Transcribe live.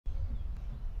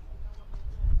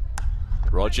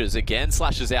Rogers again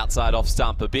slashes outside off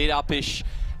stump, a bit uppish,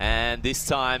 and this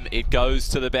time it goes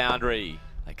to the boundary.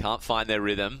 They can't find their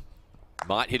rhythm.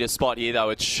 Might hit a spot here though.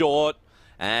 It's short,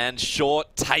 and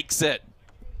short takes it.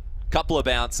 Couple of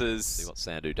bounces. See what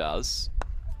Sandhu does.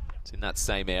 It's in that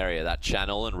same area, that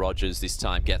channel, and Rogers this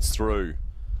time gets through.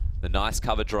 The nice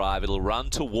cover drive. It'll run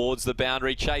towards the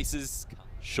boundary. Chases.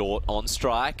 Short on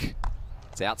strike.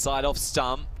 It's outside off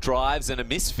stump. Drives and a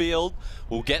misfield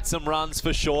will get some runs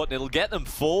for short, and it'll get them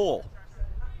 4.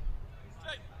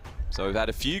 So we've had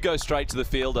a few go straight to the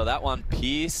fielder. That one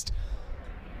pierced.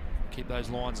 Keep those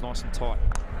lines nice and tight.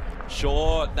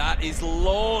 Short, that is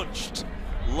launched.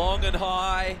 Long and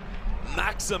high,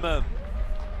 maximum.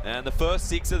 And the first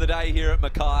 6 of the day here at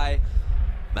Mackay.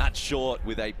 Matt Short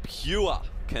with a pure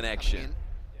connection.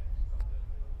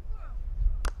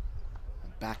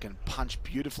 Back and punch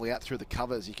beautifully out through the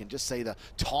covers. You can just see the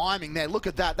timing there. Look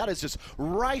at that. That has just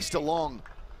raced along.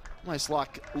 Almost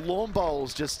like lawn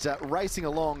bowls just racing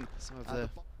along. Some of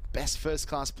the best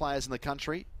first-class players in the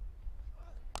country.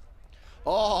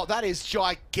 Oh, that is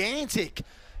gigantic.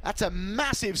 That's a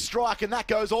massive strike, and that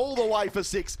goes all the way for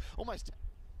 6. Almost.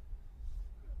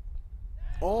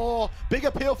 Oh, big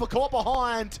appeal for caught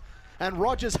behind, and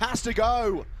Rogers has to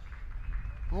go.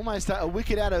 Almost a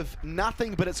wicket out of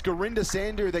nothing, but it's Gurinder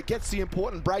Sandhu that gets the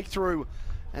important breakthrough,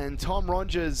 and Tom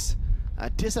Rogers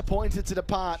disappointed to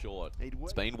depart. Short.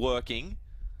 It's been working.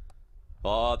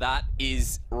 Oh, that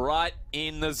is right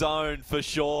in the zone for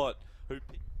Short.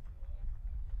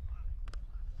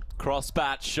 Cross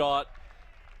bat shot.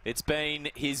 It's been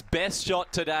his best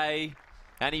shot today,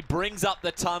 and he brings up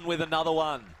the ton with another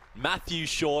one. Matthew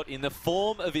Short, in the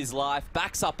form of his life,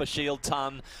 backs up a Shield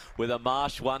ton with a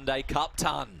Marsh One-Day Cup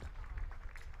ton.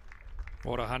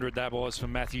 What 100 that was for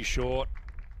Matthew Short.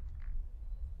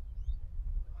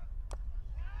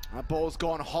 That ball's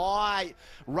gone high,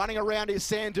 running around his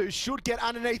Sandhu, should get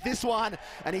underneath this one,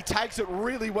 and he takes it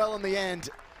really well in the end.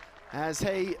 As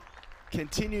he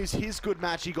continues his good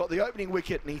match, he got the opening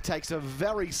wicket, and he takes a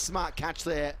very smart catch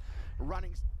there,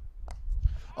 running.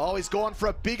 Oh, he's gone for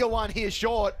a bigger one here,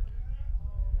 Short.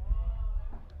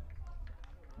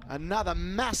 Another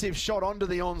massive shot onto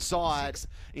the onside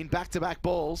in back-to-back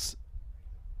balls.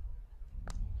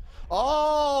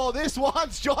 Oh, this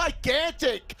one's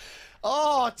gigantic.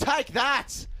 Oh, take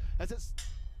that.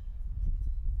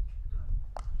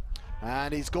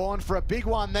 And he's gone for a big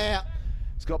one there.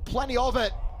 He's got plenty of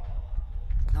it.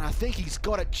 And I think he's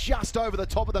got it just over the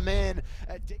top of the man.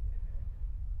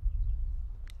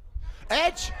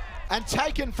 Edge, and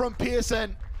taken from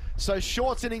Pearson. So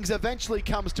Short's innings eventually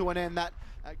comes to an end.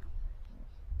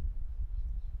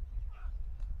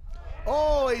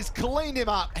 Oh, he's cleaned him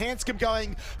up. Hanscom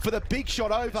going for the big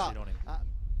shot over.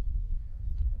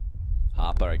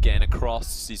 Harper again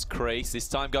across his crease. This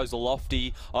time goes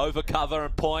lofty, over cover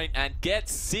and point, and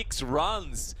gets 6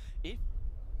 runs.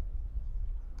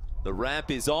 The ramp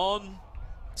is on,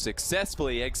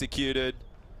 successfully executed,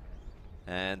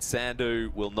 and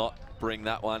Sandhu will not bring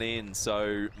that one in.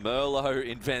 So Merlot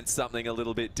invents something a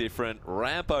little bit different.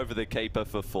 Ramp over the keeper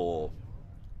for 4.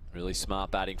 Really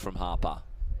smart batting from Harper.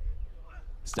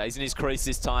 Stays in his crease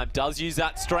this time, does use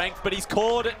that strength, but he's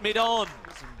caught it mid-on.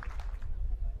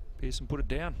 Pearson put it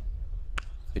down.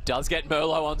 It does get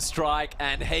Merlot on strike,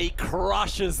 and he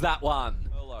crushes that one.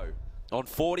 Merlot on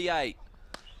 48,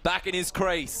 back in his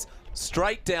crease,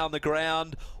 straight down the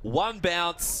ground, 1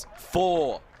 bounce,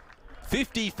 4.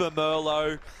 50 for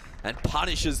Merlot, and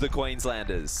punishes the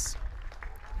Queenslanders.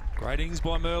 Great innings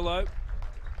by Merlot.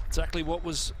 Exactly what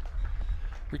was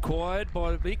required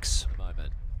by the Vicks.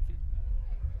 Moment.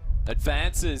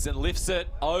 Advances and lifts it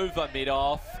over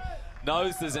mid-off.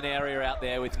 Knows there's an area out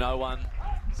there with no one.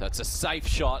 So it's a safe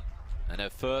shot, and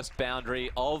her first boundary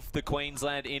of the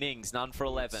Queensland innings. None for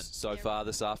 11 so far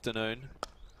this afternoon.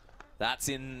 That's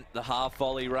in the half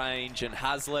volley range, and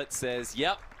Hazlitt says,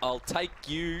 yep, I'll take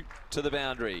you to the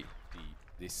boundary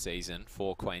this season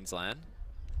for Queensland.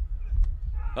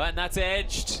 And that's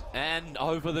edged and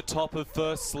over the top of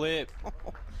first slip.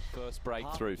 First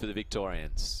breakthrough for the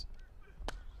Victorians.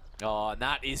 Oh, and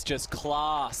that is just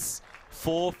class.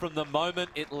 4 from the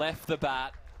moment it left the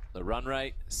bat. The run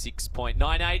rate,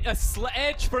 6.98. A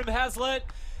edge from Hazlitt,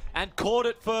 and caught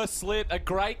it first slip. A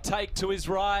great take to his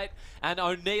right, and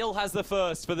O'Neill has the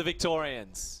first for the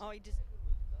Victorians. Oh,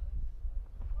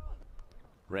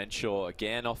 Renshaw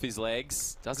again off his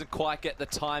legs. Doesn't quite get the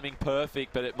timing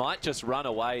perfect, but it might just run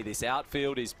away. This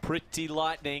outfield is pretty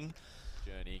lightning.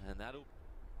 Journey, and that'll...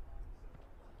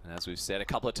 And as we've said a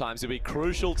couple of times, it'll be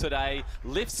crucial today.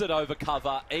 Lifts it over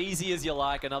cover, easy as you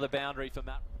like. Another boundary for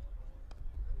Matt.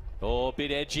 Oh, bit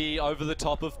edgy over the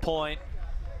top of point.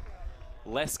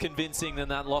 Less convincing than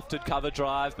that lofted cover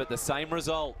drive, but the same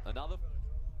result. Another.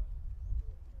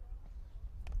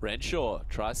 Renshaw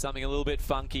tries something a little bit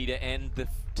funky to end the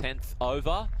 10th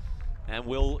over and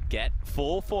will get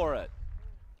 4 for it.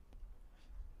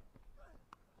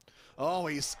 Oh,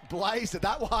 he's blazed at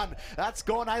that one. That's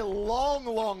gone a long,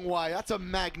 long way. That's a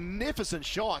magnificent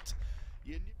shot.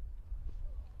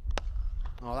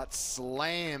 Oh, that's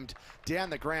slammed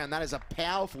down the ground. That is a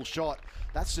powerful shot.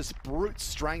 That's just brute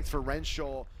strength for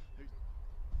Renshaw.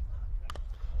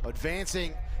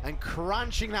 Advancing and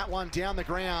crunching that one down the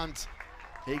ground.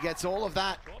 He gets all of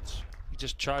that. He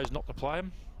just chose not to play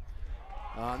him.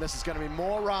 And this is going to be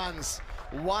more runs.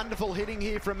 Wonderful hitting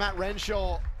here from Matt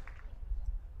Renshaw.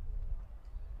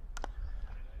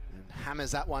 And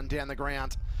hammers that one down the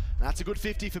ground. And that's a good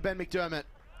 50 for Ben McDermott.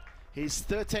 He's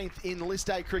 13th in List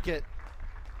A cricket.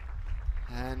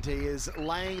 And he is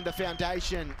laying the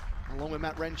foundation, along with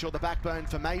Matt Renshaw, the backbone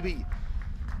for maybe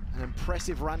an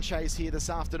impressive run chase here this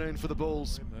afternoon for the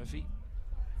Bulls. Murphy,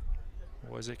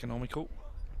 always economical.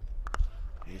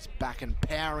 He's back and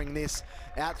powering this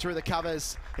out through the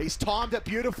covers. He's timed it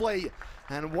beautifully.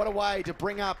 And what a way to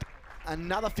bring up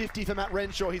another 50 for Matt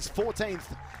Renshaw. He's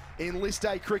 14th in List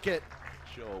A cricket.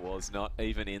 Sure was not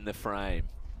even in the frame.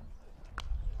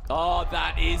 Oh,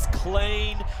 that is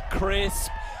clean, crisp,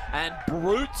 and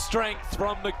brute strength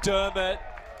from McDermott.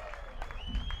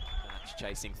 Match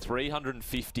chasing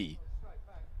 350.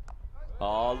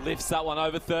 Oh, lifts that one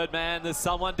over third man. There's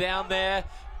someone down there.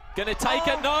 Gonna take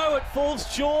it. No, it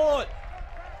falls short.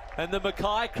 And the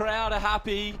Mackay crowd are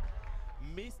happy.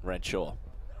 Renshaw.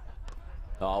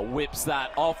 Oh, whips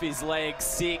that off his leg.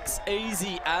 6,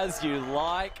 easy as you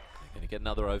like. Gonna get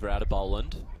another over out of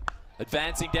Boland.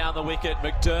 Advancing down the wicket,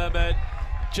 McDermott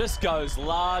just goes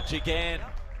large again.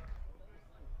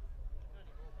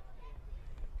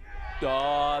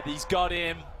 Oh, he's got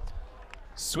him.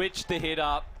 Switched the hit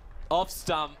up, off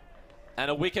stump, and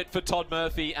a wicket for Todd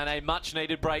Murphy and a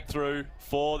much-needed breakthrough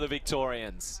for the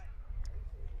Victorians.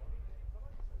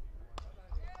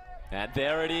 And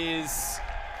there it is.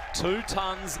 2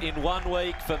 tons in 1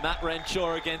 week for Matt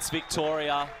Renshaw against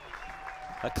Victoria.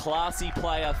 A classy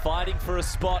player fighting for a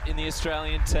spot in the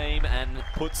Australian team and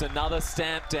puts another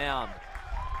stamp down.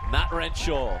 Matt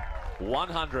Renshaw,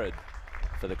 100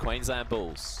 for the Queensland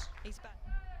Bulls.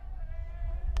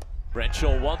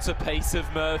 Renshaw wants a piece of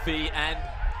Murphy and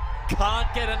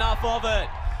can't get enough of it.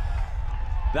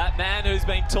 That man who's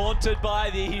been taunted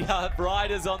by the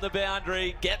riders on the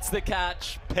boundary gets the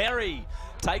catch. Perry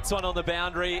takes one on the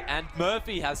boundary and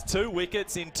Murphy has 2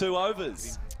 wickets in 2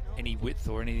 overs. Any width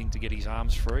or anything to get his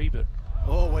arms free, but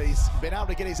Always been able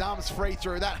to get his arms free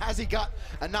through that. Has he got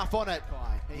enough on it?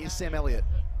 Here's Sam Elliott.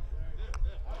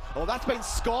 Oh, that's been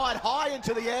skied high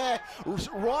into the air,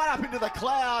 right up into the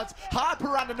clouds.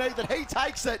 Harper underneath it, he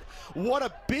takes it. What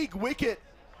a big wicket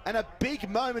and a big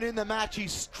moment in the match. He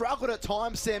struggled at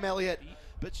times, Sam Elliott,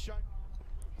 but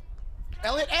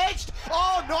Elliott edged.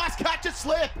 Oh, nice catch and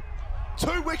slip.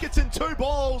 2 wickets and 2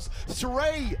 balls,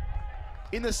 3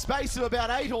 in the space of about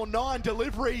 8 or 9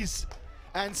 deliveries.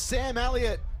 And Sam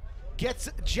Elliott gets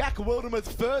Jack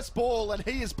Wildermuth's first ball, and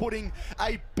he is putting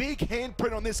a big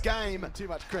handprint on this game. Too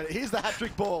much credit. Here's the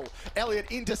hat-trick ball. Elliott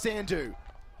into Sandhu.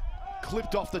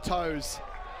 Clipped off the toes.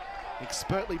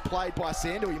 Expertly played by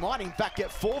Sandhu. He might in fact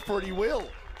get 4 for it. He will.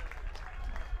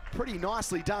 Pretty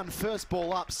nicely done. First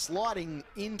ball up, sliding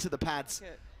into the pads.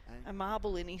 A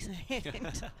marble in his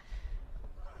hand.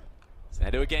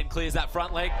 Sandhu again clears that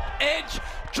front leg. Edge,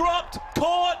 dropped,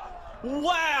 caught.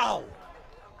 Wow!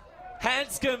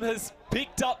 Hanscom has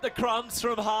picked up the crumbs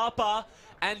from Harper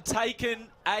and taken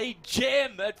a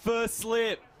gem at first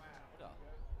slip.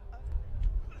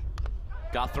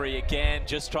 Guthrie again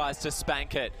just tries to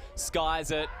spank it,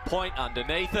 skies it, point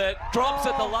underneath it, drops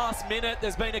at the last minute.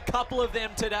 There's been a couple of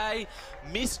them today,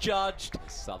 misjudged.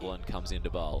 Sutherland comes into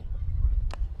bowl.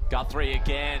 Guthrie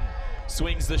again,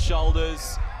 swings the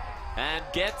shoulders and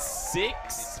gets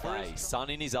 6.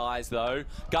 Sun in his eyes though.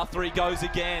 Guthrie goes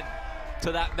again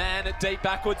to that man at deep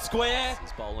backward square.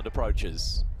 As Boland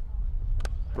approaches.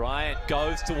 Bryant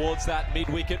goes towards that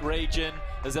mid-wicket region.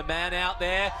 There's a man out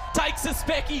there, takes a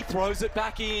specky, throws it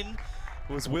back in.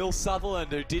 It was Will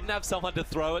Sutherland who didn't have someone to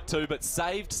throw it to, but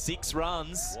saved 6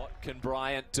 runs. What can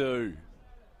Bryant do?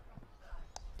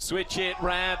 Switch hit,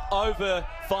 ramp, over,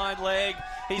 fine leg.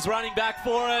 He's running back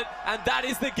for it, and that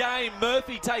is the game.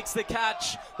 Murphy takes the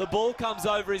catch. The ball comes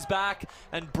over his back,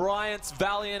 and Bryant's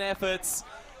valiant efforts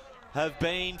have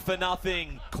been for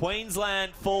nothing.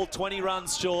 Queensland fall 20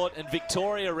 runs short, and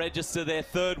Victoria register their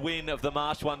 3rd win of the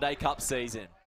Marsh One-Day Cup season.